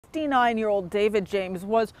59-year-old David James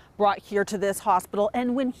was brought here to this hospital,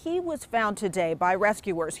 and when he was found today by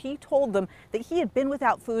rescuers, he told them that he had been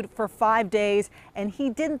without food for 5 days and he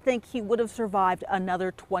didn't think he would have survived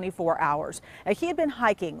another 24 hours. Now, he had been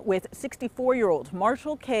hiking with 64-year-old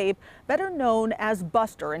Marshall Cabe, better known as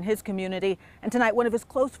Buster in his community, and tonight one of his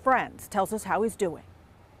close friends tells us how he's doing.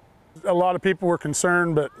 A lot of people were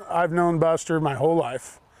concerned, but I've known Buster my whole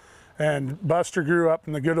life. And Buster grew up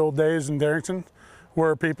in the good old days in Darrington,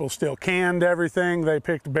 where people still canned everything, they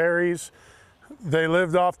picked berries, they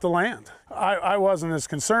lived off the land. I wasn't as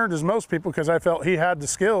concerned as most people because I felt he had the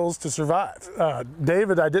skills to survive.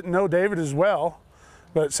 David, I didn't know David as well,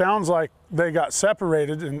 but it sounds like they got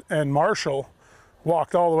separated and Marshall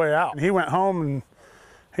walked all the way out. He went home and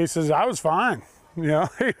he says, I was fine, you know,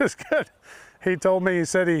 he was good. He told me, he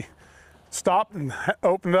said he stopped and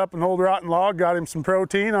opened up an old rotten log, got him some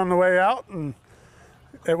protein on the way out, and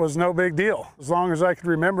it was no big deal, as long as I could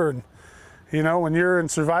remember. And, you know, when you're in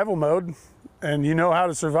survival mode and you know how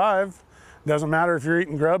to survive, it doesn't matter if you're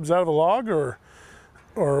eating grubs out of a log or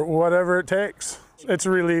whatever it takes. It's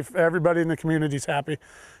a relief. Everybody in the community is happy.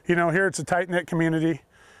 You know, here it's a tight-knit community.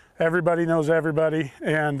 Everybody knows everybody,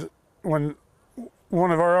 and when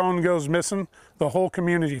one of our own goes missing, the whole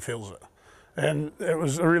community feels it. And it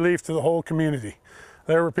was a relief to the whole community.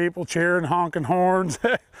 There were people cheering, honking horns.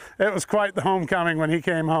 It was quite the homecoming when he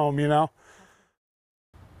came home, you know.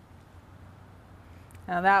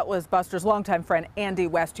 Now that was Buster's longtime friend Andy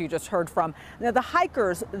West you just heard from. Now the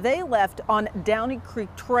hikers, they left on Downey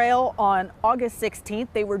Creek Trail on August 16th.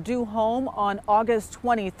 They were due home on August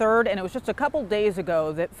 23rd, and it was just a couple days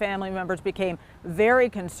ago that family members became very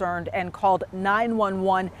concerned and called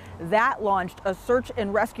 911. That launched a search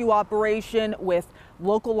and rescue operation with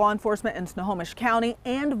local law enforcement in Snohomish County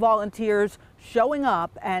and volunteers showing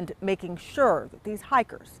up and making sure that these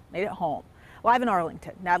hikers made it home. Live in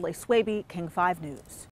Arlington, Natalie Swaby, King 5 News.